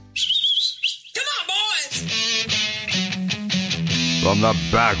From the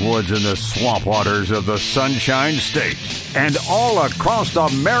backwoods and the swamp waters of the Sunshine State and all across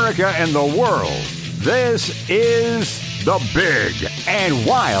America and the world, this is The Big and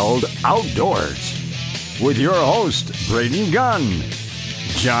Wild Outdoors with your host, Braden Gunn,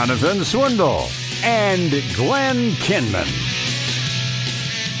 Jonathan Swindle, and Glenn Kinman.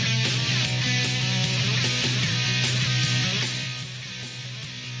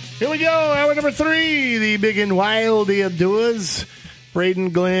 Here we go, hour number 3, the Big and Wild Outdoors. Braden,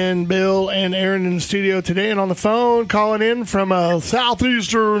 Glenn, Bill, and Aaron in the studio today, and on the phone, calling in from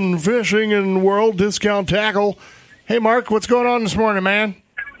Southeastern Fishing and World Discount Tackle. Hey, Mark, what's going on this morning, man?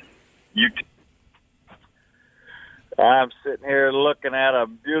 I'm sitting here looking at a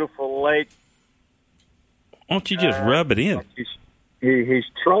beautiful lake. Why don't you just rub it in? He's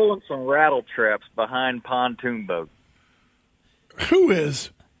trolling some rattle traps behind pontoon boat. Who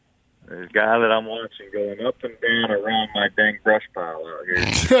is? There's a guy that I'm watching going up and down around my dang brush pile out here.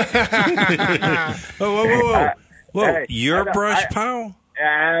 Whoa. Hey, Your brush pile?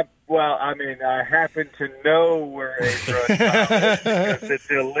 Well, I mean, I happen to know where a brush pile is because it's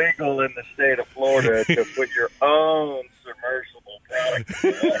illegal in the state of Florida to put your own submersible product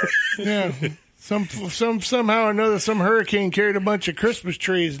in the water. Yeah. Somehow or another, some hurricane carried a bunch of Christmas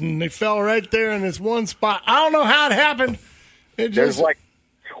trees, and they fell right there in this one spot. I don't know how it happened. There's like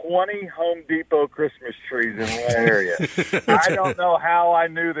 20 Home Depot Christmas trees in one area. I don't know how I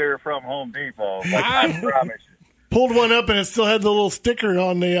knew they were from Home Depot, but I promise you. Pulled one up, and it still had the little sticker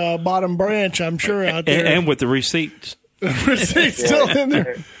on the bottom branch, I'm sure, out there. And with the receipts. Receipts still in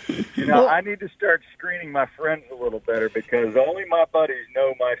there. You know, I need to start screening my friends a little better because only my buddies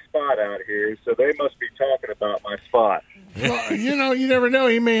know my spot out here, so they must be talking about my spot. Well, you never know.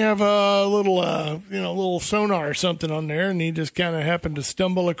 He may have a little sonar or something on there, and he just kind of happened to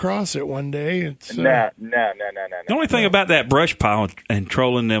stumble across it one day. It's No. The only thing about that brush pile and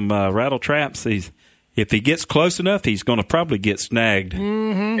trolling them rattle traps, if he gets close enough, he's going to probably get snagged.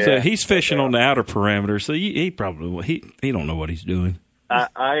 Mm-hmm. So he's fishing on the outer perimeter, so he probably he don't know what he's doing.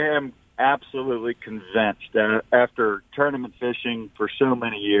 I am absolutely convinced that after tournament fishing for so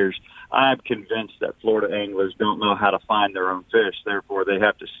many years, I'm convinced that Florida anglers don't know how to find their own fish. Therefore, they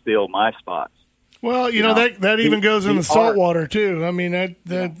have to steal my spots. Well, you know that even goes in the saltwater too. I mean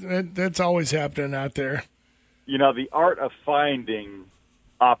that's always happening out there. You know, the art of finding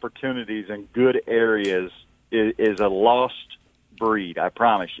opportunities in good areas is a lost breed. I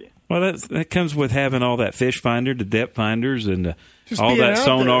promise you. Well, that comes with having all that fish finder, the depth finders, and Just all being that out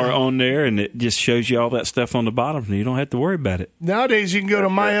sonar there. on there, and it just shows you all that stuff on the bottom, and you don't have to worry about it. Nowadays, you can go to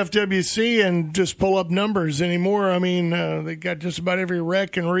MyFWC and just pull up numbers anymore. I mean, they got just about every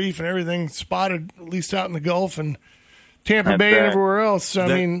wreck and reef and everything spotted, at least out in the Gulf and Tampa Bay and everywhere else. I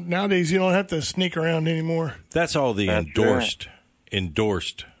mean, nowadays you don't have to sneak around anymore. That's all the endorsed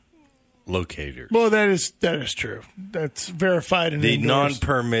locators. Well, that is true. That's verified and The endorsed.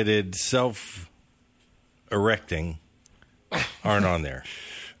 non-permitted self-erecting aren't on there.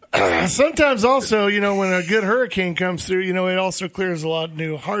 Sometimes also, when a good hurricane comes through, it also clears a lot of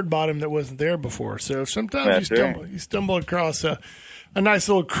new hard bottom that wasn't there before. So sometimes you stumble across a nice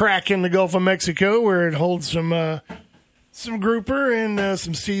little crack in the Gulf of Mexico where it holds some grouper and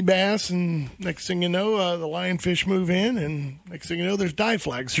some sea bass, and next thing you know, the lionfish move in, and next thing you know, there's die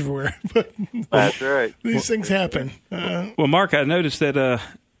flags everywhere. That's right. These things happen. Well, Mark, I noticed that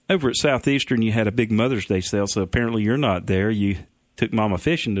over at Southeastern you had a big Mother's Day sale, so apparently you're not there. You took Mama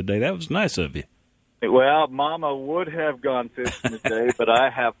fishing today. That was nice of you. Well, Mama would have gone fishing today, but I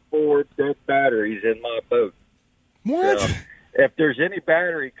have 4 dead batteries in my boat. What? So, if there's any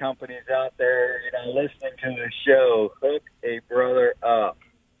battery companies out there, listening to the show, hook a brother up.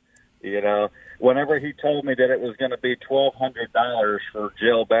 Whenever he told me that it was going to be $1,200 for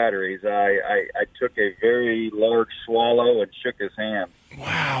gel batteries, I took a very large swallow and shook his hand.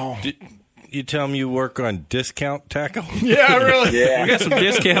 Wow. You tell him you work on discount tackle? Yeah, really. Yeah. We got some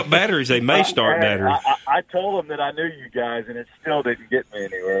discount batteries. They may start batteries. I told him that I knew you guys, and it still didn't get me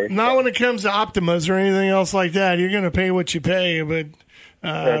anywhere. Not when it comes to Optimas or anything else like that. You're going to pay what you pay, but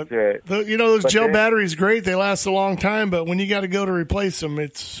That's right. those gel batteries, great. They last a long time, but when you got to go to replace them,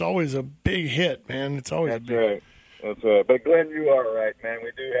 it's always a big hit, man. It's always That's right. That's right. But Glenn, you are right, man.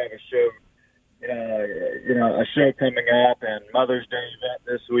 We do have a show. A show coming up, and Mother's Day event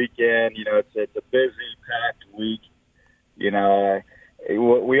this weekend. It's a busy, packed week. We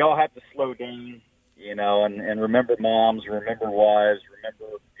all have to slow down, and remember moms, remember wives, remember,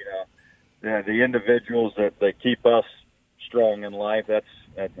 the individuals that keep us strong in life. I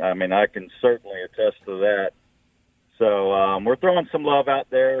can certainly attest to that. So we're throwing some love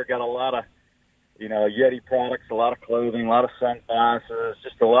out there. Got a lot of Yeti products, a lot of clothing, a lot of sunglasses,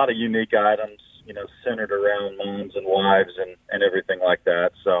 just a lot of unique items, centered around moms and wives and everything like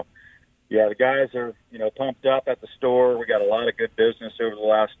that. So, yeah, the guys are, pumped up at the store. We got a lot of good business over the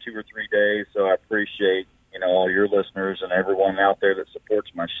last 2 or 3 days, so I appreciate, all your listeners and everyone out there that supports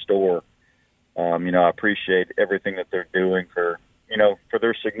my store. I appreciate everything that they're doing for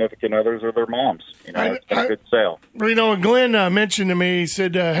their significant others or their moms. It's been a good sale. Glenn mentioned to me, he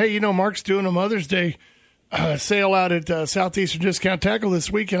said, hey, Mark's doing a Mother's Day sale out at Southeastern Discount Tackle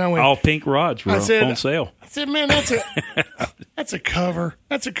this week, and I went, all pink rods were on sale. I said, man, that's a cover.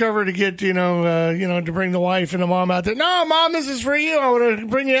 That's a cover to get to bring the wife and the mom out there. No, Mom, this is for you. I want to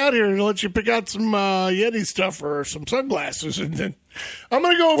bring you out here to let you pick out some Yeti stuff or some sunglasses, and then I'm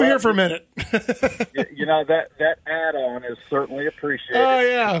going to go over here for a minute. that add-on is certainly appreciated. Oh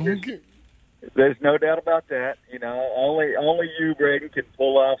yeah. There's no doubt about that. Only you, Braden, can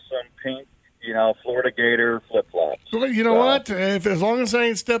pull off some pink, Florida Gator flip-flops. Well, you know what? As long as I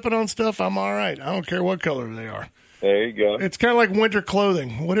ain't stepping on stuff, I'm all right. I don't care what color they are. There you go. It's kind of like winter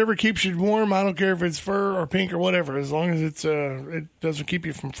clothing. Whatever keeps you warm, I don't care if it's fur or pink or whatever, as long as it doesn't keep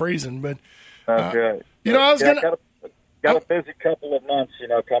you from freezing. But okay. I was gonna got a busy couple of months,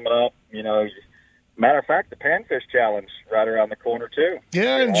 coming up. Matter of fact, the Panfish Challenge right around the corner too.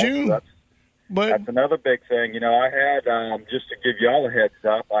 Yeah, in June. So that's another big thing. I had, just to give y'all a heads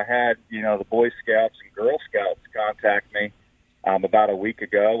up, I had, the Boy Scouts and Girl Scouts contact me about a week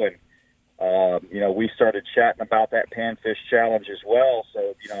ago, and, we started chatting about that Panfish Challenge as well.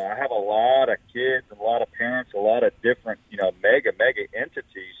 So, I have a lot of kids, a lot of parents, a lot of different, mega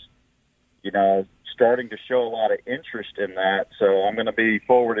entities, starting to show a lot of interest in that. So I'm going to be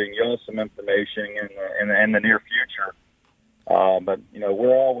forwarding y'all some information in the near future. But,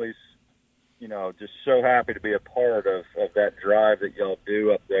 we're always, just so happy to be a part of that drive that y'all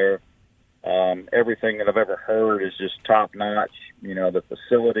do up there. Everything that I've ever heard is just top notch. The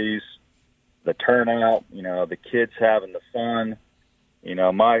facilities, the turnout, the kids having the fun.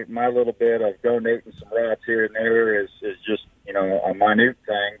 My little bit of donating some rods here and there is just, a minute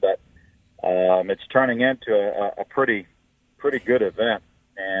thing, but it's turning into a pretty good event.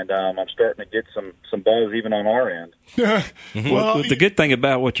 And I'm starting to get some buzz even on our end. Well, the good thing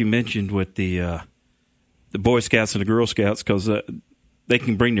about what you mentioned with the Boy Scouts and the Girl Scouts, because they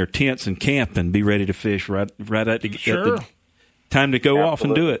can bring their tents and camp and be ready to fish right at the time to go off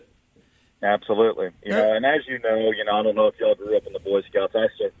and do it. Absolutely. And as you know, I don't know if y'all grew up in the Boy Scouts. I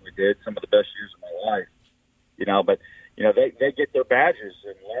certainly did. Some of the best years of my life. But they get their badges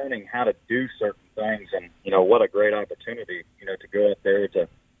and learning how to do certain things, and what a great opportunity to go up there to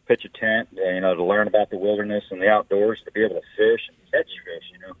pitch a tent, to learn about the wilderness and the outdoors, to be able to fish and catch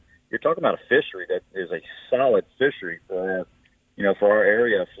fish. You're talking about a fishery that is a solid fishery for our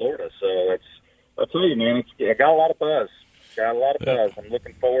area of Florida. So I'll tell you, man, I got a lot of buzz. I'm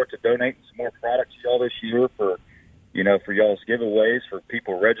looking forward to donating some more products to y'all this year for y'all's giveaways, for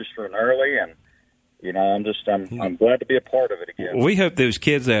people registering early, and I'm glad to be a part of it again. We hope those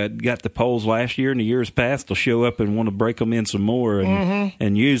kids that got the poles last year and the years past will show up and want to break them in some more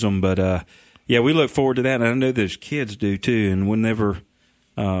and use them. But, we look forward to that. And I know those kids do, too. And whenever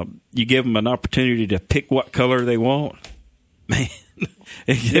you give them an opportunity to pick what color they want, man,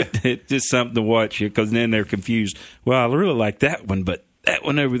 it's just something to watch, because then they're confused. Well, I really like that one, but that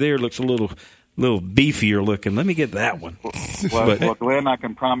one over there looks a little beefier looking. Let me get that one. Well, Glenn, I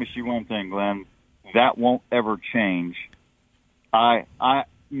can promise you one thing, Glenn. That won't ever change.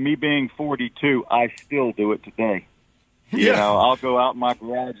 Me being 42, I still do it today. Yeah. I'll go out in my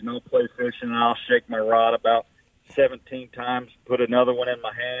garage and I'll play fishing, and I'll shake my rod about 17 times, put another one in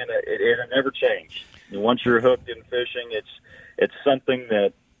my hand. It'll never change. And once you're hooked in fishing, it's something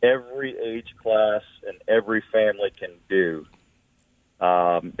that every age class and every family can do.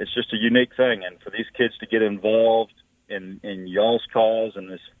 It's just a unique thing, and for these kids to get involved in y'all's cause and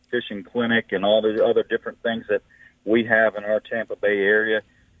this fishing clinic and all the other different things that we have in our Tampa Bay area,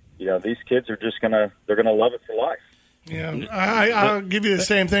 these kids are just they're gonna love it for life. Yeah, I'll give you the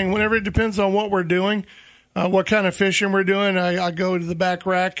same thing. Whenever it depends on what we're doing, what kind of fishing we're doing, I go to the back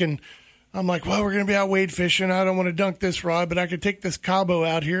rack and I'm like, well, we're going to be out wade fishing. I don't want to dunk this rod, but I could take this Cabo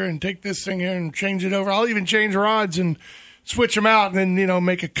out here and take this thing here and change it over. I'll even change rods and switch them out and then,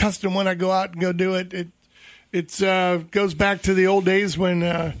 make a custom when I go out and go do it. It goes back to the old days when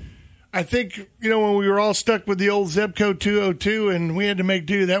I think, when we were all stuck with the old Zebco 202 and we had to make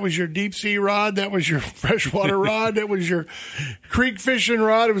do. That was your deep sea rod. That was your freshwater rod. That was your creek fishing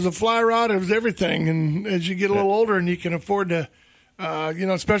rod. It was a fly rod. It was everything. And as you get a little older and you can afford to,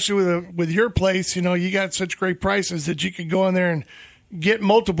 especially with your place, you got such great prices that you could go in there and get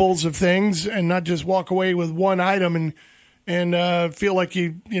multiples of things and not just walk away with one item and feel like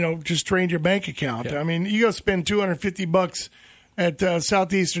you just drained your bank account. I mean, you go spend $250 at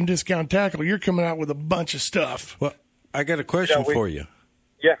Southeastern Discount Tackle, you're coming out with a bunch of stuff. Well, I got a question for you.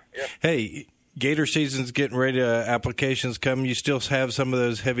 Yeah. Hey, gator season's getting ready to applications come. You still have some of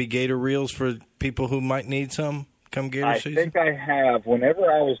those heavy gator reels for people who might need some come gator season? I think I have.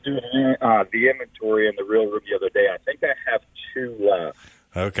 Whenever I was doing the inventory in the reel room the other day, I think I have 2 left.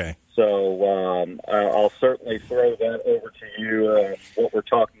 Okay. So I'll certainly throw that over to you. What we're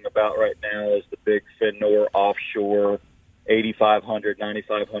talking about right now is the big Finnor offshore 8,500,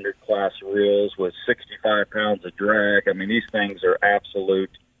 9,500 class reels with 65 pounds of drag. I mean, these things are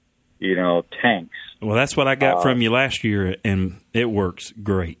absolute, tanks. Well, that's what I got from you last year, and it works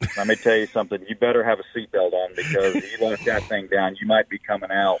great. Let me tell you something. You better have a seatbelt on because if you lock that thing down, you might be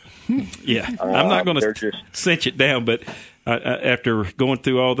coming out. Yeah, I'm not going to cinch it down, but after going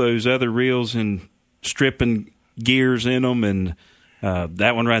through all those other reels and stripping gears in them and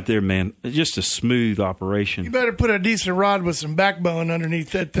that one right there, man, it's just a smooth operation. You better put a decent rod with some backbone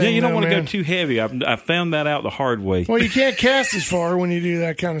underneath that thing. Yeah, you don't want to go too heavy. I found that out the hard way. Well, you can't cast as far when you do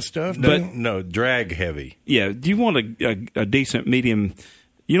that kind of stuff. No, drag heavy. Yeah, do you want a decent medium?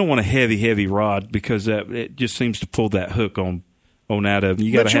 You don't want a heavy rod because it just seems to pull that hook on out of.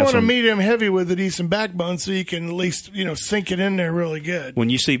 You want a medium heavy with a decent backbone so you can at least sink it in there really good.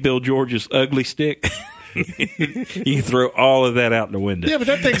 When you see Bill George's ugly stick. You can throw all of that out the window. Yeah, but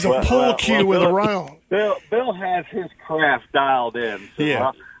that thing's a pole cue with a reel. Bill has his craft dialed in. So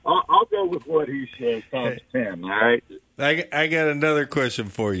yeah. I'll go with what he says times 10, all right? I got another question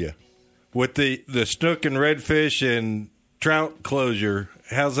for you. With the snook and redfish and trout closure,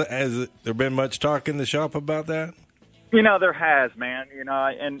 has there been much talk in the shop about that? There has, man.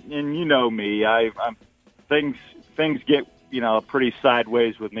 And you know me. Things get pretty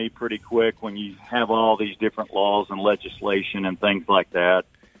sideways with me pretty quick when you have all these different laws and legislation and things like that.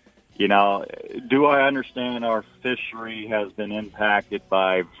 Do I understand our fishery has been impacted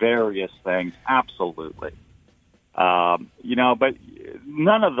by various things? Absolutely. But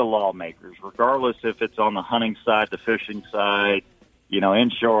none of the lawmakers, regardless if it's on the hunting side, the fishing side,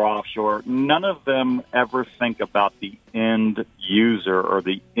 inshore, offshore, none of them ever think about the end user or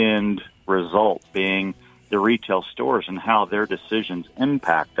the end result being the retail stores and how their decisions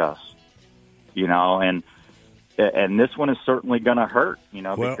impact us, and this one is certainly going to hurt,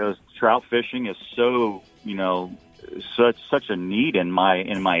 because trout fishing is so, such a need in my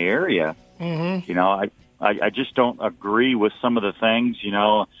area. Mm-hmm. I just don't agree with some of the things,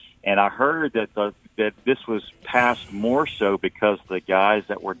 and I heard that this was passed more so because the guys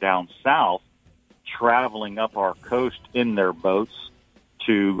that were down south traveling up our coast in their boats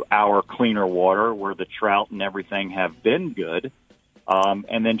to our cleaner water where the trout and everything have been good,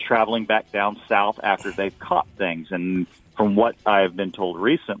 and then traveling back down south after they've caught things. And from what I've been told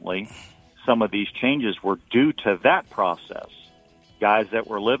recently, some of these changes were due to that process. Guys that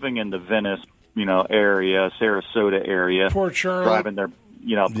were living in the Venice, area, Sarasota area, Port Charlotte, driving their,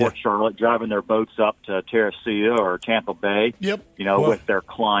 Port Charlotte, driving their boats up to Teresita or Tampa Bay, with their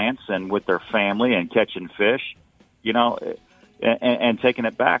clients and with their family and catching fish, and taking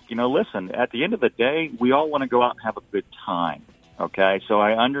it back. Listen, at the end of the day, we all want to go out and have a good time, okay? So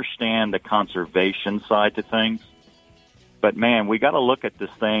I understand the conservation side to things, but, man, we got to look at this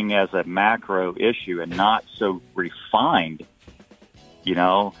thing as a macro issue and not so refined.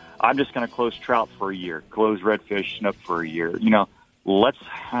 I'm just going to close trout for a year, close redfish, snook for a year. Let's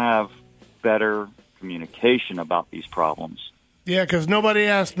have better communication about these problems. Yeah, because nobody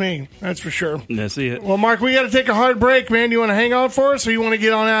asked me. That's for sure. That's it. Well, Mark, we got to take a hard break, man. Do you want to hang on for us, or you want to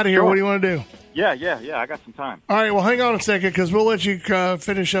get on out of here? Sure. What do you want to do? Yeah. I got some time. All right, well, hang on a second, because we'll let you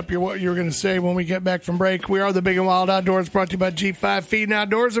finish up what you were going to say when we get back from break. We are the Big and Wild Outdoors, brought to you by G5 Feeding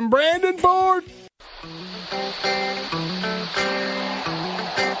Outdoors and Brandon Ford.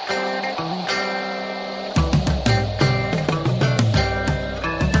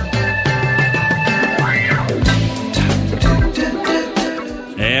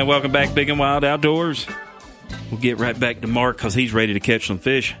 And welcome back, Big and Wild Outdoors. We'll get right back to Mark because he's ready to catch some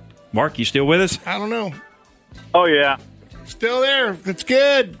fish. Mark, you still with us? I don't know. Oh, yeah. Still there. That's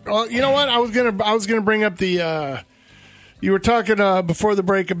good. Well, you know what? I was gonna bring up the. You were talking before the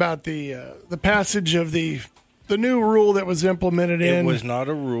break about the passage of the new rule that was implemented in. It was not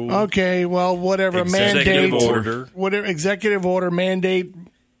a rule. Okay, well, whatever. Executive mandate, order. Whatever executive order, mandate,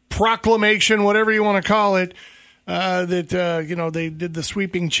 proclamation, whatever you want to call it. That they did the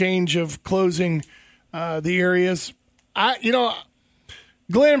sweeping change of closing the areas.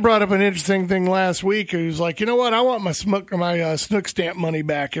 Glenn brought up an interesting thing last week. He was like, you know what? I want my snook stamp money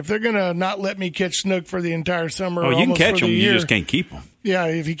back. If they're going to not let me catch snook for the entire summer, you can catch them. You just can't keep them. Yeah,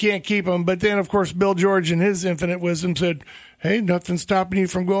 if you can't keep them. But then, of course, Bill George in his infinite wisdom said, hey, nothing's stopping you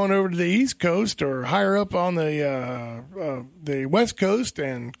from going over to the East Coast or higher up on the West Coast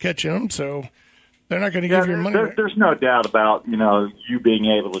and catching them. So they're not going to give you money back. There's no doubt about, you being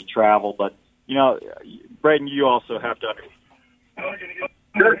able to travel. But, Braden, you also have to understand.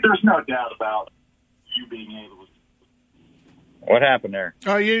 There's no doubt about you being able to. What happened there?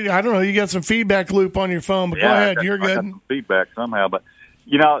 Oh, I don't know. You got some feedback loop on your phone, but go ahead. You're good. I got some feedback somehow, but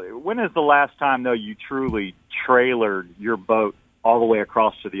when is the last time though you truly trailered your boat all the way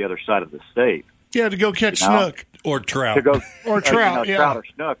across to the other side of the state? Yeah, to go catch snook or trout. Or trout, yeah. Trout or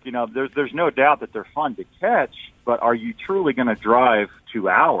snook. There's no doubt that they're fun to catch, but are you truly going to drive 2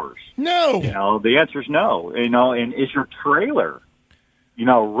 hours? No. The answer is no. And is your trailer,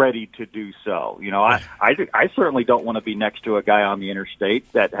 ready to do so? I certainly don't want to be next to a guy on the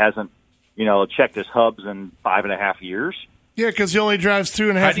interstate that hasn't, checked his hubs in 5.5 years. Yeah, because he only drives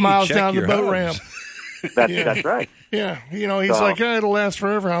 2.5 miles down the boat ramp. That's right. Yeah, he's like, it'll last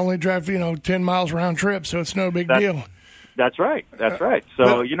forever. I only drive, 10 miles round trip, so it's no big deal. That's right.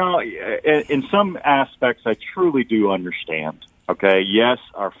 So, in some aspects, I truly do understand. Okay, yes,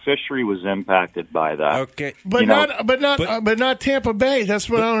 our fishery was impacted by that. Okay, but not Tampa Bay. That's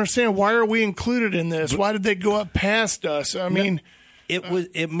what I don't understand. Why are we included in this? Why did they go up past us? I mean,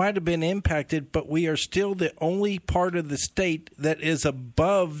 it might have been impacted, but we are still the only part of the state that is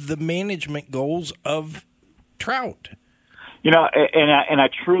above the management goals of trout. And I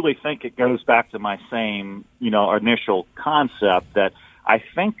truly think it goes back to my same, initial concept that I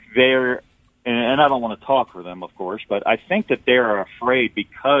think they're, and I don't want to talk for them, of course, but I think that they're afraid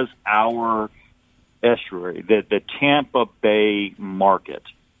because our estuary, the Tampa Bay market,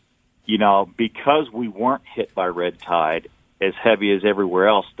 because we weren't hit by red tide as heavy as everywhere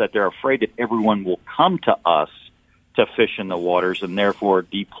else, that they're afraid that everyone will come to us to fish in the waters and therefore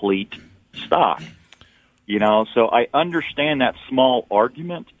deplete stock. So I understand that small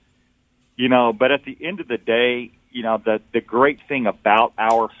argument, but at the end of the day, the great thing about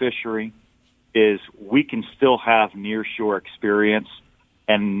our fishery is we can still have nearshore experience,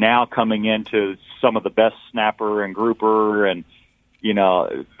 and now coming into some of the best snapper and grouper and,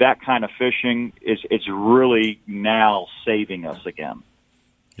 that kind of fishing it's really now saving us again.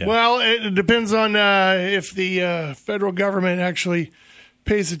 Yeah. Well, it depends on if the federal government actually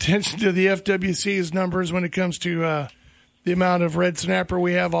pays attention to the FWC's numbers when it comes to the amount of red snapper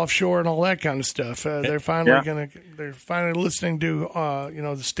we have offshore and all that kind of stuff. They're finally listening to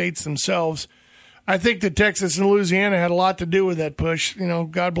the states themselves. I think that Texas and Louisiana had a lot to do with that push.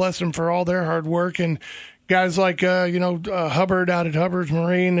 God bless them for all their hard work, and guys like Hubbard out at Hubbard's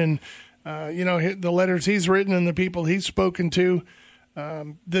Marine, and the letters he's written and the people he's spoken to.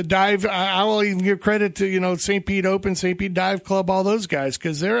 The dive, I'll even give credit to, St. Pete Open, St. Pete Dive Club, all those guys,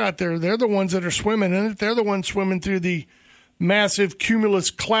 because they're out there. They're the ones that are swimming in it. They're the ones swimming through the massive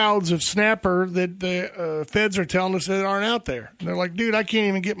cumulus clouds of snapper that the feds are telling us that aren't out there. And they're like, dude, I can't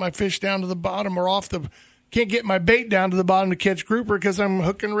even get my fish down to the bottom or can't get my bait down to the bottom to catch grouper because I'm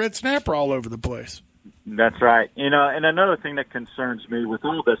hooking red snapper all over the place. That's right. And another thing that concerns me with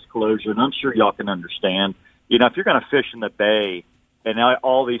all this closure, and I'm sure y'all can understand, if you're going to fish in the bay, and now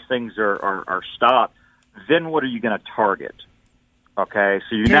all these things are stopped, then what are you going to target? Okay,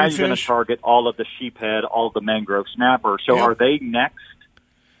 so now you're going to target all of the sheephead, all of the mangrove snapper. So Are they next?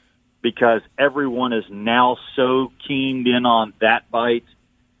 Because everyone is now so keened in on that bite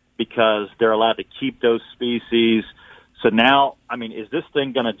because they're allowed to keep those species. So now, is this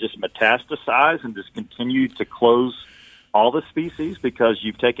thing going to just metastasize and just continue to close all the species because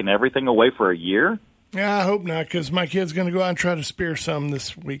you've taken everything away for a year? Yeah, I hope not, because my kid's going to go out and try to spear some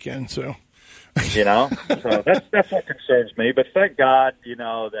this weekend. So, so that's what concerns me. But thank God,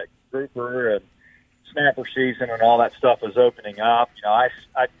 that grouper and snapper season and all that stuff is opening up. I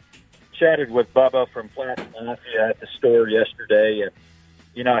chatted with Bubba from Platte Mafia at the store yesterday, and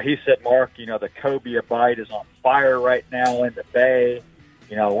he said, Mark, the cobia bite is on fire right now in the bay.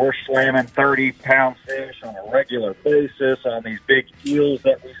 We're slamming 30-pound fish on a regular basis on these big eels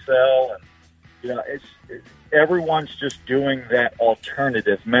that we sell, and everyone's just doing that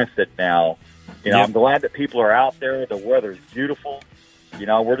alternative method now. I'm glad that people are out there. The weather's beautiful.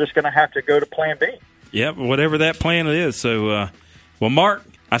 We're just going to have to go to Plan B. Yep, whatever that plan is. So, Mark,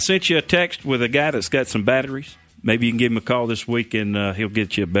 I sent you a text with a guy that's got some batteries. Maybe you can give him a call this week, and he'll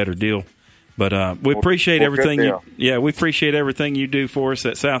get you a better deal. But we appreciate everything. We appreciate everything you do for us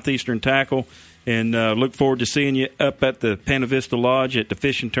at Southeastern Tackle. and look forward to seeing you up at the Pana Vista Lodge at the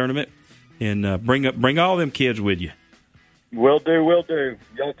fishing tournament. And bring all them kids with you. Will do.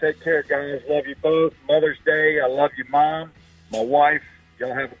 Y'all take care, guys. Love you both. Mother's Day. I love you, Mom, my wife.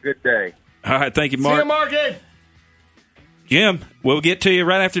 Y'all have a good day. All right, thank you, Mark. See you, Marky. Jim, we'll get to you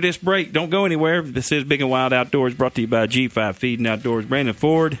right after this break. Don't go anywhere. This is Big and Wild Outdoors, brought to you by G5 Feeding Outdoors. Brandon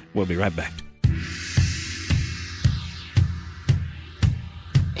Ford. We'll be right back.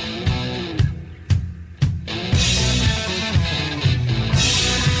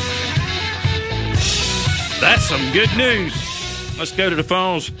 That's some good news. Let's go to the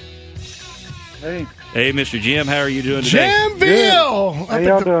phones. Hey, Mr. Jim, how are you doing today? Jimville! How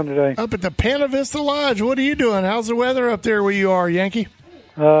y'all doing today? Up at the Pana Vista Lodge. What are you doing? How's the weather up there where you are, Yankee?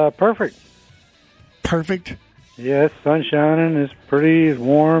 Perfect. Perfect? Yeah, it's sun shining. It's pretty. It's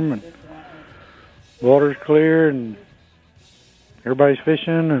warm. And water's clear. And everybody's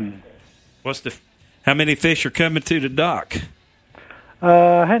fishing. And how many fish are coming to the dock?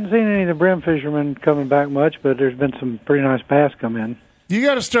 I hadn't seen any of the brim fishermen coming back much, but there's been some pretty nice bass come in. You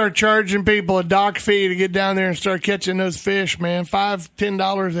got to start charging people a dock fee to get down there and start catching those fish, man. $5,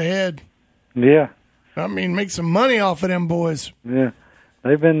 $10 a head. Yeah. I mean, make some money off of them boys. Yeah.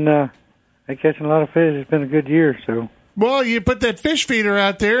 They've been they catching a lot of fish. It's been a good year, so. Well, you put that fish feeder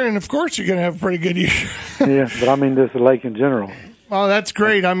out there, and of course you're going to have a pretty good year. Yeah, but I mean just the lake in general. Oh, that's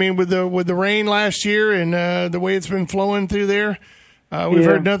great. I mean, with the rain last year and the way it's been flowing through there, we've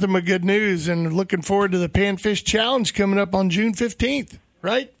heard nothing but good news, and looking forward to the Panfish Challenge coming up on June 15th,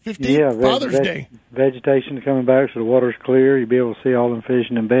 right? 15th, yeah, Father's Day. Vegetation coming back, so the water's clear. You'll be able to see all them fish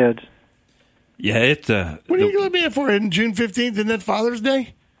in them beds. Yeah, it's... what are you going to be in for? June 15th, isn't that Father's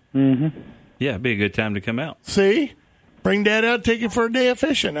Day? Mm-hmm. Yeah, it'd be a good time to come out. See? Bring Dad out, take it for a day of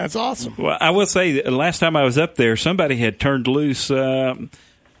fishing. That's awesome. Well, I will say, the last time I was up there, somebody had turned loose, I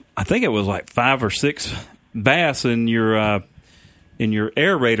think it was like 5 or 6 bass in your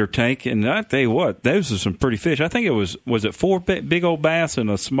aerator tank, and I tell you what, those are some pretty fish. I think it was it 4 big old bass and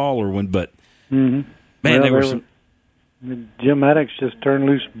a smaller one, but man, well, they were some. Jim Maddox just turned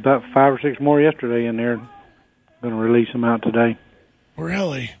loose about 5 or 6 more yesterday in there. Going to release them out today.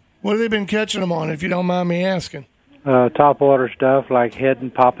 Really? What have they been catching them on, if you don't mind me asking? Top water stuff like head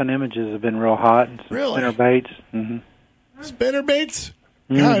and popping images have been real hot. And really? Spinner baits. Mm-hmm. Spinner baits?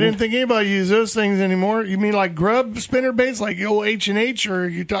 God, I didn't think anybody used those things anymore. You mean like grub spinner baits, like the old H&H, or are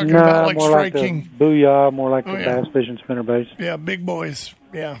you talking about like more Strike like King? The Booyah, more like the bass fishing spinner baits. Yeah, big boys.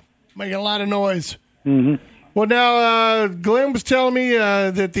 Yeah, making a lot of noise. Mm-hmm. Well, now, Glenn was telling me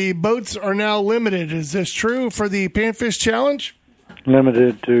that the boats are now limited. Is this true for the Panfish Challenge?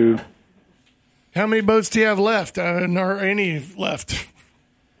 Limited to... How many boats do you have left, or any left?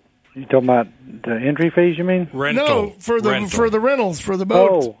 You talking about the entry fees, you mean? No, for the rentals, for the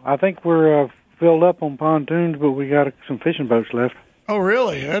boats. Oh, I think we're filled up on pontoons, but we got some fishing boats left. Oh,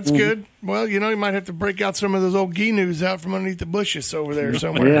 really? That's good. Well, you might have to break out some of those old Gnu's out from underneath the bushes over there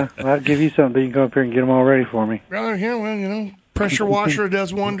somewhere. Yeah, I'll give you something. You can go up here and get them all ready for me. Yeah, well, pressure washer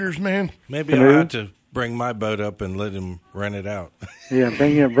does wonders, man. Maybe I'll have to bring my boat up and let him rent it out. Yeah,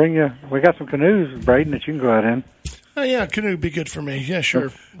 bring you. We got some canoes, Braden, that you can go out in. Oh, yeah, canoe would be good for me. Yeah,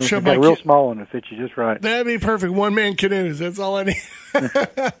 sure. We got a real small one that fits you just right. That'd be perfect. One-man canoes. That's all I need.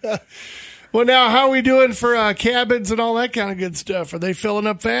 Well, now, how are we doing for cabins and all that kind of good stuff? Are they filling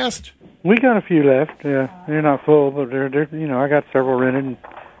up fast? We got a few left. Yeah, they're not full, but they're I got several rented and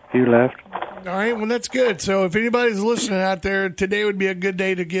a few left. All right, well, that's good. So if anybody's listening out there, today would be a good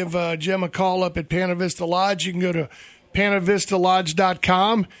day to give Jim a call up at Pana Vista Lodge. You can go to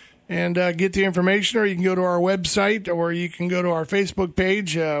panavistalodge.com and get the information, or you can go to our website, or you can go to our Facebook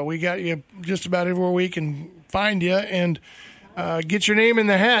page. We got you just about everywhere we can find you, and get your name in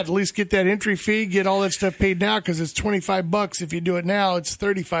the hat. At least get that entry fee, get all that stuff paid now, because it's $25 if you do it now. It's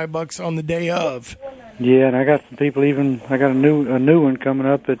 $35 on the day of. Yeah, and I got some people I got a new one coming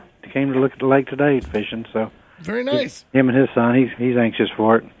up that came to look at the lake today fishing. So very nice. Him and his son, he's anxious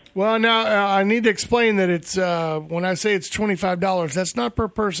for it. Well, now I need to explain that it's when I say it's $25, that's not per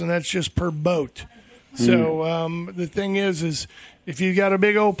person. That's just per boat. So the thing is if you got a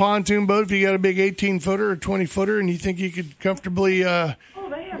big old pontoon boat, if you got a big 18-footer or 20-footer, and you think you could comfortably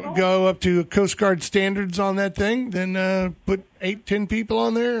go up to Coast Guard standards on that thing, then put 8-10 people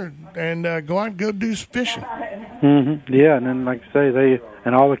on there and go out and go do some fishing. Mm-hmm. Yeah, and then like I say,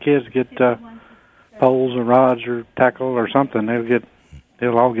 and all the kids get poles or rods or tackle or something.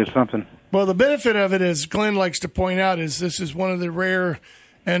 They'll all get something. Well, the benefit of it, as Glenn likes to point out, is this is one of the rare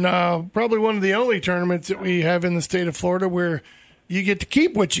and probably one of the only tournaments that we have in the state of Florida where you get to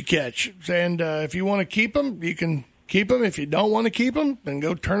keep what you catch. And if you want to keep them, you can keep them. If you don't want to keep them, then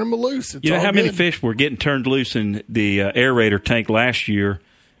go turn them loose. It's you know all how many good. fish were getting turned loose in the aerator tank last year,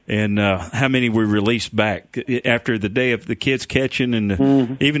 and how many we released back after the day of the kids catching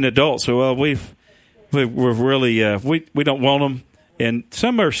and even adults. So we're really we don't want them, and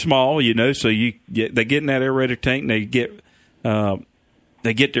some are small, so they get in that aerator tank and they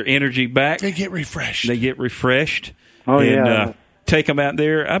get their energy back. They get refreshed. Oh, yeah. Take them out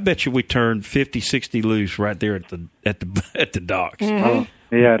there. I bet you we turned 50, 60 loose right there at the docks. Oh,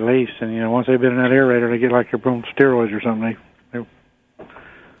 yeah, at least. And once they've been in that aerator, they get like they're on steroids or something.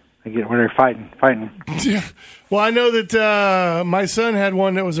 They get where they're fighting. Yeah. Well, I know that my son had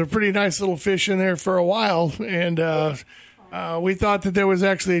one that was a pretty nice little fish in there for a while, and we thought that there was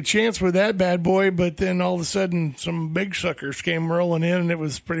actually a chance with that bad boy, but then all of a sudden some big suckers came rolling in, and it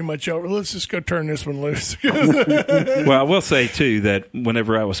was pretty much over. Let's just go turn this one loose. Well, I will say, too, that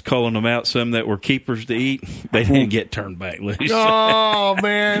whenever I was culling them out, some that were keepers to eat, they didn't get turned back loose. Oh,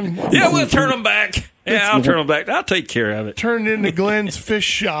 man. Yeah, we'll turn them back. Yeah, I'll turn them back. I'll take care of it. Turned into Glenn's fish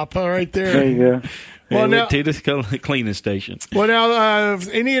shop right there. There you go. Well, now, to the cleaning station. Well, now,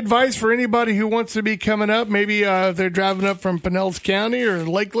 any advice for anybody who wants to be coming up? Maybe if they're driving up from Pinellas County or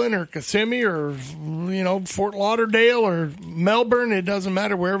Lakeland or Kissimmee or, Fort Lauderdale or Melbourne. It doesn't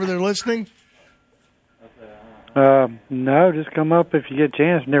matter, wherever they're listening. No, just come up if you get a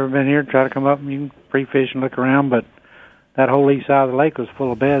chance. Never been here, try to come up and you can pre-fish and look around. But that whole east side of the lake was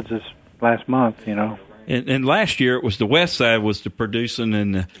full of beds this last month, And last year it was the west side was the producing,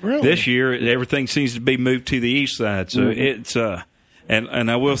 and Really? this year everything seems to be moved to the east side. So it's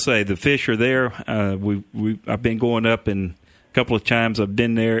and I will say the fish are there. I've been going up, and a couple of times I've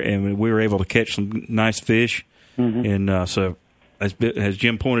been there, and we were able to catch some nice fish. And so as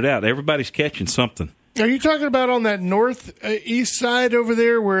Jim pointed out, everybody's catching something. Are you talking about on that northeast side over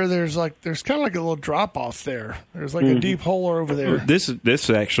there where there's kind of like a little drop off there? There's like a deep hole over there. This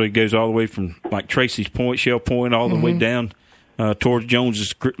actually goes all the way from like Tracy's Point, Shell Point, all the way down towards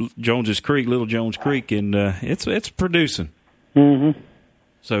Jones's Creek, Little Jones Creek, and it's producing.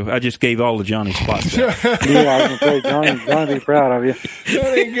 So I just gave all the Johnny spots out. Yeah, I was going to say, Johnny, be proud of you.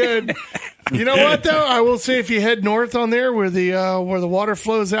 That ain't good. You know what, though? I will say if you head north on there where the water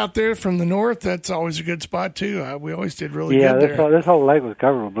flows out there from the north, that's always a good spot, too. We always did really good there. Yeah, this whole lake was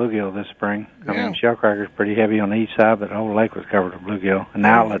covered with bluegill this spring. I Yeah. mean, shellcracker's pretty heavy on the east side, but the whole lake was covered with bluegill. An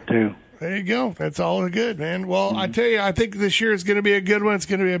outlet, too. There you go. That's all good, man. Well, I tell you, I think this year is going to be a good one. It's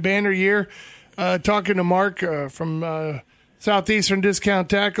going to be a banner year. Talking to Mark from Southeastern Discount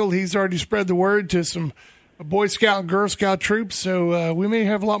Tackle, he's already spread the word to some Boy Scout and Girl Scout troops, so we may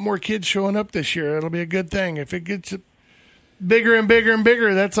have a lot more kids showing up this year. It'll be a good thing. If it gets bigger and bigger and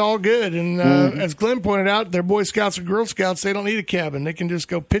bigger, that's all good. And as Glenn pointed out, they're Boy Scouts and Girl Scouts. They don't need a cabin. They can just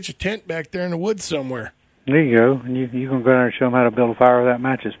go pitch a tent back there in the woods somewhere. There you go. And you can go there and show them how to build a fire without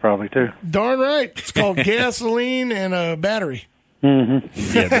matches, probably, too. Darn right. It's called gasoline and a battery. Yeah,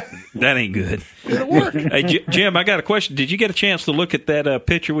 that ain't good. It'll work. Hey, Jim, I got a question. Did you get a chance to look at that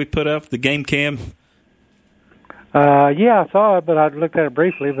picture we put up, the game cam? Yeah, I saw it, but I looked at it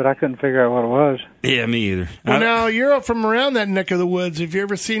briefly, but I couldn't figure out what it was. Yeah, me either. Well, now you're up from around that neck of the woods. Have you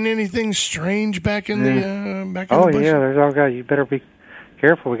ever seen anything strange back in the the bush? Yeah, there's all guys. You better be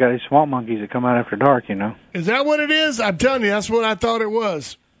careful. We got these swamp monkeys that come out after dark. Is that what it is? I'm telling you, that's what I thought it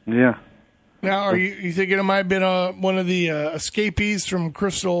was. Yeah. Now, are you thinking it might have been one of the escapees from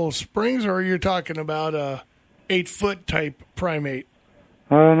Crystal Springs, or are you talking about a 8-foot type primate?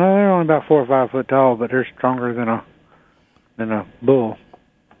 No, they're only about 4 or 5 foot tall, but they're stronger than a bull.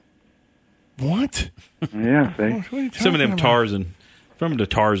 What? Yeah, see. What are you talking Some of them about? Tarzan, from the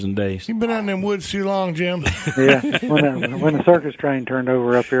Tarzan days. You've been out in them woods too long, Jim. Yeah, when the circus train turned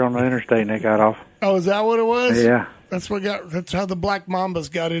over up here on the interstate and they got off. Oh, is that what it was? Yeah. That's how the black mambas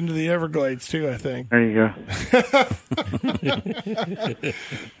got into the Everglades too, I think. There you go.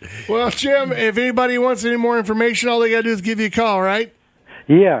 Well, Jim, if anybody wants any more information, all they got to do is give you a call, right?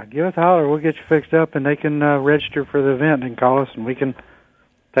 Yeah, give us a holler. We'll get you fixed up, and they can register for the event and call us, and we can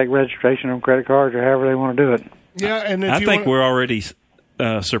take registration on credit cards or however they want to do it. Yeah, and if I you think want... we're already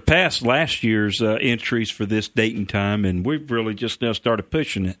surpassed last year's entries for this date and time, and we've really just now started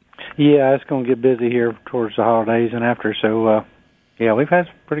pushing it. Yeah, it's going to get busy here towards the holidays and after. So, yeah, we've had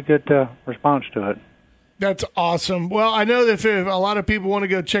pretty good response to it. That's awesome. Well, I know that if a lot of people want to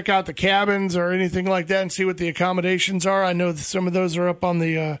go check out the cabins or anything like that and see what the accommodations are, I know that some of those are up on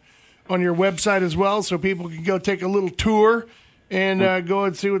the on your website as well, so people can go take a little tour and go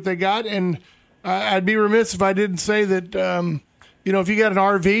and see what they got. And I'd be remiss if I didn't say that, if you got an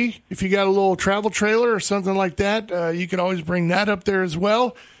RV, if you got a little travel trailer or something like that, you can always bring that up there as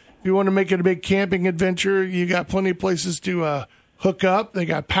well. If you want to make it a big camping adventure, you got plenty of places to hook up. They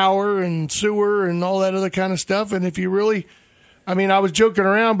got power and sewer and all that other kind of stuff. And if you really, I mean, I was joking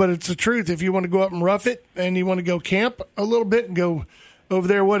around, but it's the truth. If you want to go up and rough it and you want to go camp a little bit and go over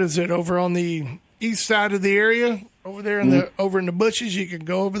there, what is it, over on the east side of the area, over there in the bushes, you can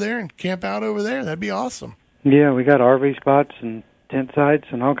go over there and camp out over there. That'd be awesome. Yeah, we got RV spots and tent sites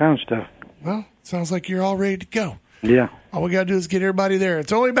and all kinds of stuff. Well, sounds like you're all ready to go. Yeah. All we got to do is get everybody there.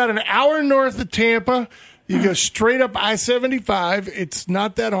 It's only about an hour north of Tampa. You go straight up I-75. It's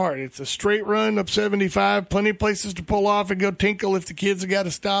not that hard. It's a straight run up 75. Plenty of places to pull off and go tinkle if the kids have got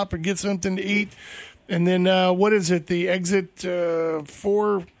to stop or get something to eat. And then what is it? The exit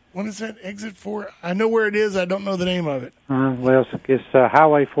 4. What is that? Exit 4? I know where it is. I don't know the name of it. Well, it's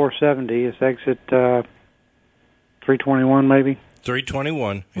Highway 470. It's exit 321 maybe.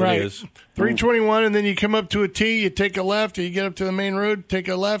 321, right. It is. 321, and then you come up to a T, you take a left, you get up to the main road, take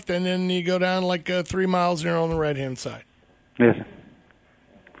a left, and then you go down like 3 miles, and you're on the right-hand side. Yes.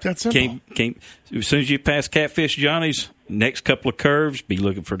 That's simple. As soon as you pass Catfish Johnny's, next couple of curves, be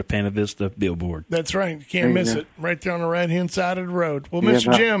looking for the Pana Vista billboard. That's right. You can't miss it. Right there on the right-hand side of the road. Well,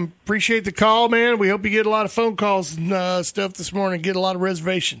 Mr. Jim, appreciate the call, man. We hope you get a lot of phone calls and stuff this morning, get a lot of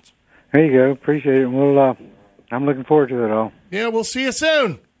reservations. There you go. Appreciate it. Well, I'm looking forward to it all. Yeah, we'll see you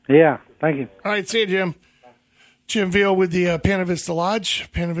soon. Yeah, thank you. All right, see you, Jim. Jim Veal with the Pana Vista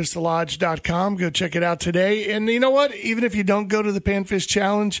Lodge, PanaVistaLodge.com. Go check it out today. And you know what? Even if you don't go to the Panfish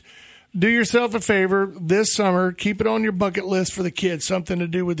Challenge, do yourself a favor this summer. Keep it on your bucket list for the kids, something to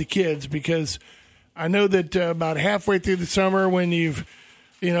do with the kids, because I know that about halfway through the summer when you've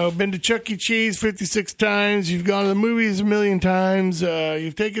been to Chuck E. Cheese 56 times, you've gone to the movies a million times,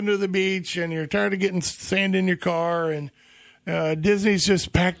 you've taken to the beach, and you're tired of getting sand in your car, and Disney's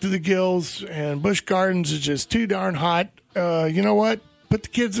just packed to the gills, and Busch Gardens is just too darn hot. You know what? Put the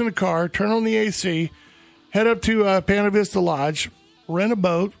kids in the car, turn on the AC, head up to Pana Vista Lodge, rent a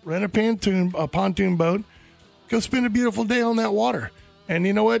boat, rent a pontoon boat, go spend a beautiful day on that water. And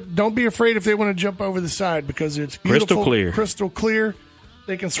you know what? Don't be afraid if they want to jump over the side, because it's beautiful, crystal clear.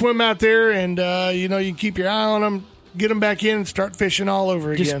 They can swim out there, and you can keep your eye on them, get them back in, and start fishing all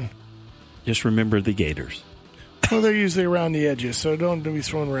over again. Just remember the gators. Well, they're usually around the edges, so don't be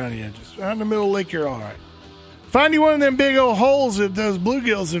swimming around the edges. Out in the middle of the lake, you're all right. Find you one of them big old holes that those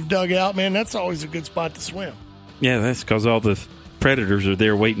bluegills have dug out, man. That's always a good spot to swim. Yeah, that's because all the predators are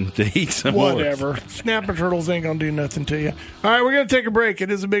there waiting to eat some more. Whatever. Snapper turtles ain't going to do nothing to you. All right, we're going to take a break. It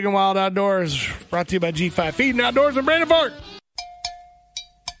is a Big and Wild Outdoors, brought to you by G5 Feeding Outdoors in Brandon Park.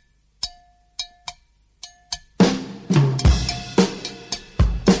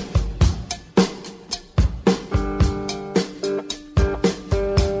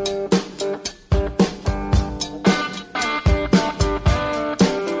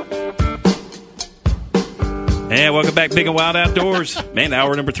 And welcome back, Big and Wild Outdoors. Man,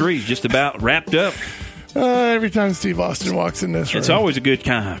 hour number 3 is just about wrapped up. Every time Steve Austin walks in this room. It's always a good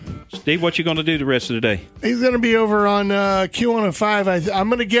time. Steve, what you going to do the rest of the day? He's going to be over on Q105. I'm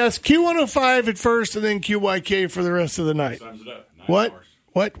going to guess Q105 at first and then QYK for the rest of the night. Sums it up. 9 What? hours.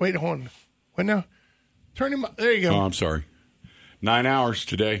 What? Wait, hold on. What now? Turn him up. There you go. Oh, I'm sorry. 9 hours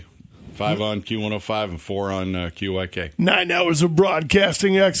today. 5 on Q105 and 4 on QYK. 9 hours of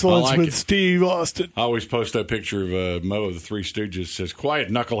broadcasting excellence with Steve Austin. I always post that picture of Mo of the Three Stooges. Says, "Quiet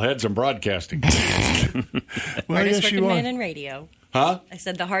knuckleheads and broadcasting." Well, hardest yes, working man in radio. Huh? I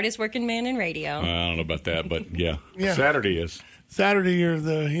said the hardest working man in radio. I don't know about that, but yeah. Yeah. Saturday is. Saturday, you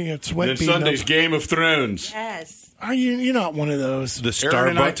got sweat. Then Sunday's Game of Thrones. Yes. Are you? You're not one of those. The Aaron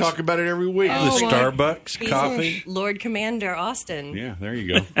and I Starbucks. talk about it every week. Oh, The my- Starbucks He's coffee. Lord Commander Austin. Yeah, there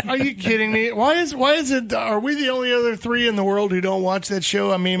you go. Are you kidding me? Why is it? Are we the only other 3 in the world who don't watch that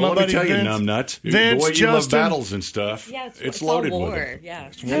show? I mean, Well, my let me buddy tell you, Vince, numbnuts. Vince, the way you love Justin. battles and stuff, Yeah, it's all loaded war. with it. Yeah,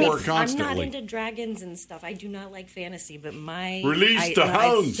 It's war constantly. I'm not into dragons and stuff. I do not like fantasy, but Release the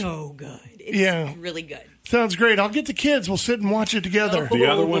hounds. It's so good. It's Yeah. really good. Sounds great. I'll get the kids. We'll sit and watch it together. The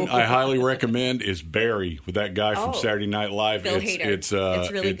other one I highly recommend is Barry with that guy from Oh. Saturday Night Live. Bill Hader. It's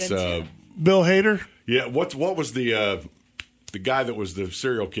really good, too. Bill Hader, Yeah, what was the guy that was the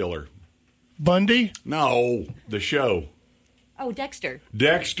serial killer? Bundy. No, the show. Oh, Dexter.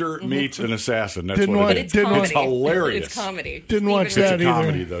 Dexter meets an assassin. That's Didn't what watch- it But is. it's Didn't comedy. It's hilarious. It's comedy. Didn't watch It's that a either.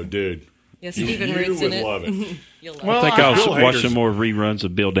 comedy, though, dude. Yeah, Stephen You Root's in would it. love it. You'll love Well, I think Bill I'll watch Hader's- some more reruns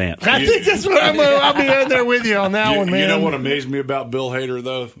of Bill Dance. I think that's what I'll be in there with you on that one, man. You know what amazed me about Bill Hader,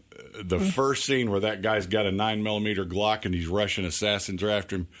 though? The first scene where that guy's got a 9mm Glock and he's Russian assassins are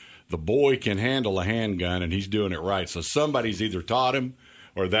after him. The boy can handle a handgun and he's doing it right. So somebody's either taught him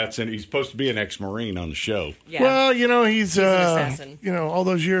or he's supposed to be an ex-Marine on the show. Yeah. Well, he's an assassin. all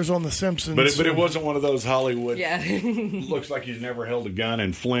those years on The Simpsons. But it wasn't one of those Hollywood. Yeah. Looks like he's never held a gun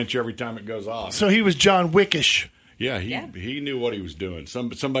and flinch every time it goes off. So he was John Wickish. Yeah, he knew what he was doing.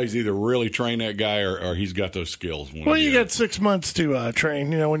 Somebody's either really trained that guy or he's got those skills. Well, you got 6 months to train.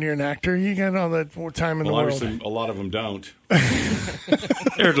 When you're an actor, you got all that more time in the world. Obviously, a lot of them don't.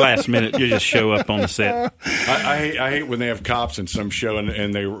 They're last minute. You just show up on the set. I hate when they have cops in some show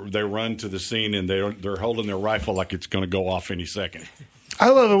and they run to the scene and they're holding their rifle like it's going to go off any second. I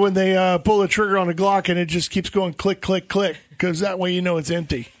love it when they pull the trigger on a Glock and it just keeps going click, click, click, because that way it's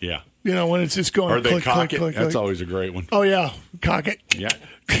empty. Yeah. When it's just going or they click, cock click, it. click, That's click. always a great one. Oh, yeah. Cock it. Yeah.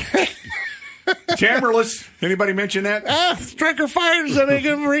 Camera-less. Anybody mention that? Striker fire. Does that make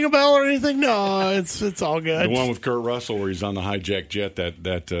him ring a bell or anything? No, it's all good. The one with Kurt Russell where he's on the hijacked jet that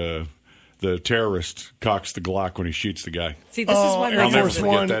the terrorist cocks the Glock when he shoots the guy. See, this is why Air I'll never Force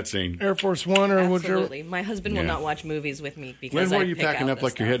forget One, that scene. Air Force One or whichever. Absolutely. My husband will not watch movies with me because When were I you pick packing out up this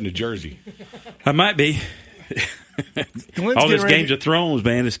like you're stuff. heading to Jersey? I might be. Glenn's All this getting ready- Games of Thrones,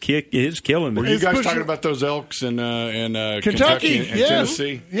 man, is killing Were me. you It's guys pushing- talking about those Elks in Kentucky, and yes.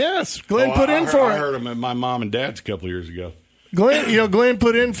 Tennessee? Yes, Glenn Oh, put I in heard, for I it. heard them at my mom and dad's a couple of years ago. Glenn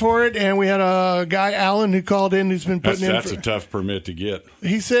put in for it, and we had a guy, Alan, who called in, who's been putting That's in a for. tough permit to get.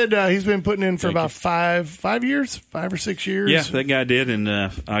 He said he's been putting in for Thank about you. 5 years, 5 or 6 years. Yeah, that guy did, and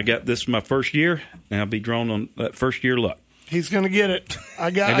I got this my first year, and I'll be drawn on that first year luck. He's going to get it.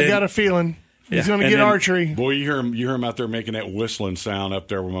 I got And then- a feeling he's Yeah, going to and get then- archery. Boy, you hear him out there making that whistling sound up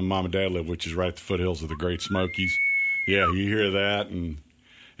there where my mom and dad live, which is right at the foothills of the Great Smokies. Yeah, you hear that, and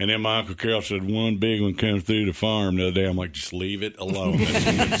then my Uncle Carol said, one big one comes through the farm the other day. I'm like, just leave it alone.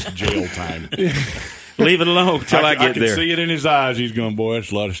 It's jail time. Leave it alone till I get can there. see it in his eyes. He's going, boy,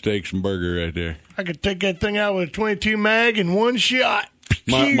 that's a lot of steaks and burger right there. I could take that thing out with a 22 mag in one shot.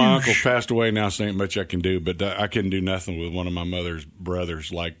 My uncle passed away now, so ain't much I can do, but I couldn't do nothing with one of my mother's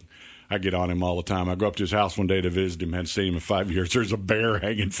brothers. Like, I get on him all the time. I go up to his house one day to visit him. Hadn't seen him in 5 years. There's a bear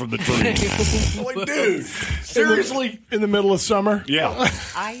hanging from the tree. I'm like, dude, seriously? In the middle of summer. Yeah.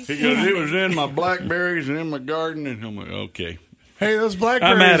 He goes, it was in my blackberries and in my garden. And I'm like, okay. Hey, those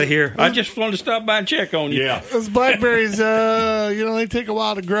blackberries. I'm out of here. I just wanted to stop by and check on you. Yeah. Those blackberries, they take a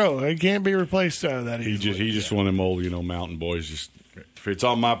while to grow. They can't be replaced out of that easily. He just one of them old, mountain boys. Just if it's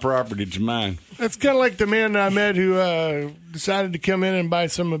on my property, it's mine. That's kind of like the man I met who decided to come in and buy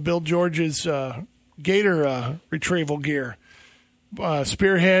some of Bill George's gator retrieval gear.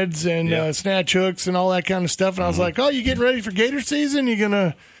 Spearheads and snatch hooks and all that kind of stuff. And I was like, oh, you getting ready for gator season? You going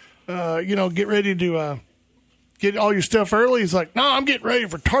to, get ready to get all your stuff early? He's like, no, I'm getting ready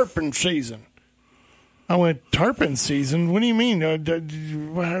for tarpon season. I went, tarpon season? What do you mean?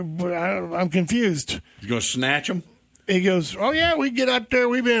 I'm confused. You going to snatch them? He goes, oh, yeah, we get out there.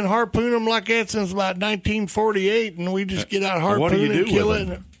 We've been harpooning them like that since about 1948, and we just get out harpoon What do you and do kill with it.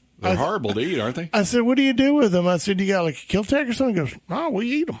 them? They're horrible to eat, aren't they? I said, what do you do with them? I said, you got like a kill tag or something? He goes, no, we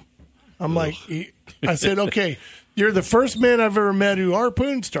eat them. I'm like, I said, okay, you're the first man I've ever met who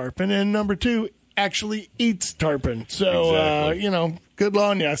harpoons tarpon, and number two, actually eats tarpon. So, Exactly. good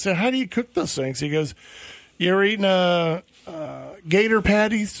on you. I said, how do you cook those things? He goes, you ever eaten gator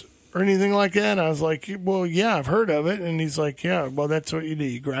patties or anything like that? And I was like, well, yeah, I've heard of it. And he's like, yeah, well, that's what you do.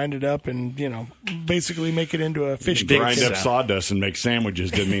 You grind it up and, basically make it into a fish cake. Grind up sawdust and make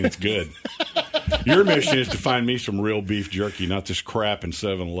sandwiches doesn't mean it's good. Your mission is to find me some real beef jerky, not this crap in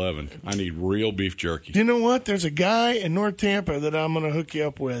 7-Eleven. I need real beef jerky. You know what? There's a guy in North Tampa that I'm going to hook you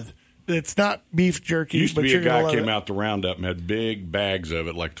up with. It's not beef jerky, Used to but be you're a going to guy love came it. out the Roundup and had big bags of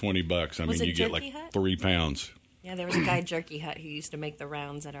it, like $20. I Was mean, it you get Jerky like Hut? 3 pounds. Yeah, there was a guy, Jerky Hut, who used to make the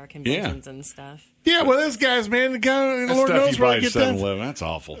rounds at our conventions and stuff. Yeah, well, this guy's, man, the guy, That Lord stuff knows you where buy they at get that. 7-Eleven, that's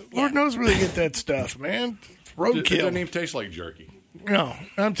awful. Lord knows where they get that stuff, man. It's It doesn't roadkill. even taste like jerky. No,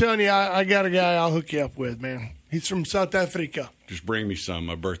 I'm telling you, I got a guy I'll hook you up with, man. He's from South Africa. Just bring me some.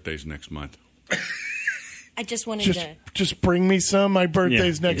 My birthday's next month. I just wanted to. Just bring me some. My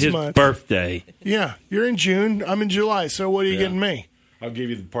birthday's next his month. birthday. Yeah, you're in June. I'm in July. So what are you Yeah. getting me? I'll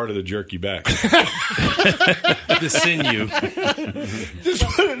give you the part of the jerky back. The sinew. Just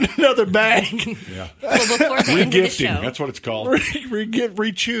put it in another bag. Yeah. Well, before the end of the Regifting. show, That's what it's called.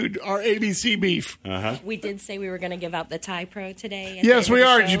 Rechewed our ABC beef. we did say we were going to give out the Thai Pro today. at Yes, the end we of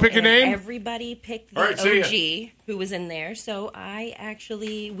the are. show, Did you pick a and name? Everybody picked the All right, see OG who was in there. So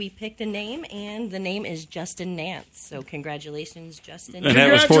we picked a name, and the name is Justin Nance. So congratulations, Justin. And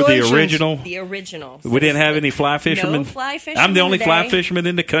that was for the Congratulations. original. The original. We didn't have any fly fishermen. No fly fishermen I'm the only fly today. fisherman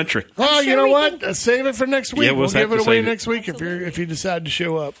in the country. Oh, sure you know we what? can- Save it for next week. Yeah, we'll we'll have give to it away save it. next week if you decide to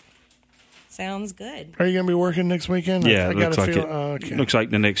show up. Sounds good. Are you going to be working next weekend? Yeah, I looks got like feel, it. Okay. Looks like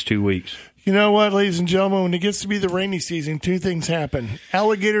the next 2 weeks. You know what, ladies and gentlemen, when it gets to be the rainy season, two things happen.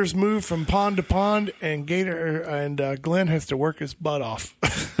 Alligators move from pond to pond, and Glenn has to work his butt off.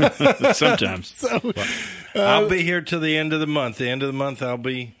 Sometimes. So, I'll be here till the end of the month. The end of the month, I'll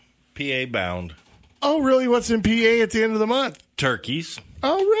be PA bound. oh, really? What's in PA at the end of the month? Turkeys.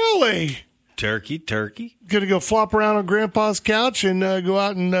 Oh, really? Turkey. Going to go flop around on Grandpa's couch and go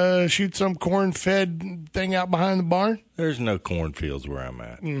out and shoot some corn-fed thing out behind the barn? There's no cornfields where I'm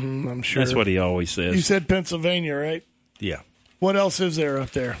at. I'm sure. That's what he always says. You said Pennsylvania, right? Yeah. What else is there up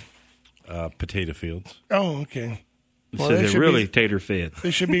there? Potato fields. Oh, okay. So they they're should really be- tater fed.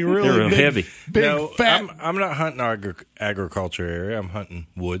 They should be really They're real big, heavy. big, No, fat. I'm not hunting agriculture area. I'm hunting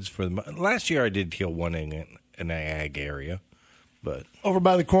woods for the. Last year I did kill one in an ag area, but Over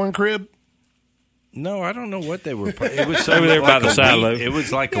by the corn crib? no, I don't know what they were. It was Over there by the a silo. weed. It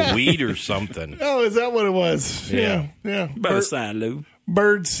was like a weed or something. Oh, is that what it was? Yeah. Yeah. By the silo.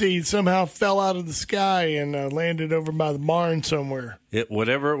 Bird seed somehow fell out of the sky and landed over by the barn somewhere.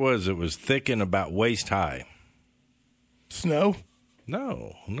 Whatever it was thick and about waist high. Snow?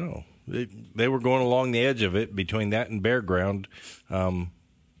 No. They were going along the edge of it between that and bare ground,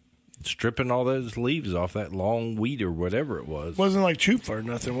 stripping all those leaves off that long weed or whatever it was. Wasn't like chufa or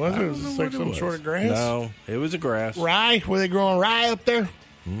nothing, was it? It was just like some sort of grass? No, it was a grass. Rye? Were they growing rye up there?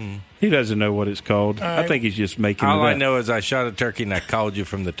 He doesn't know what it's called. right. I think he's just making All it I up. know is I shot a turkey and I called you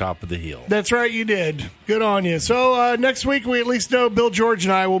from the top of the hill. That's right, you did. Good on you. So next week we at least know Bill George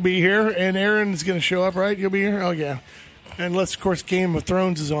and I will be here, and Aaron's going to show up, right? You'll be here? Oh, yeah. Unless, of course, Game of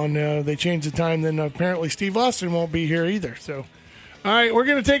Thrones is on. They changed the time, then apparently Steve Austin won't be here either. So, all right, we're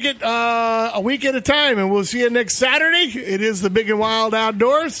going to take it a week at a time, and we'll see you next Saturday. It is the Big and Wild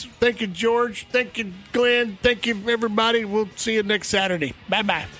Outdoors. Thank you, George. Thank you, Glenn. Thank you, everybody. We'll see you next Saturday. Bye-bye.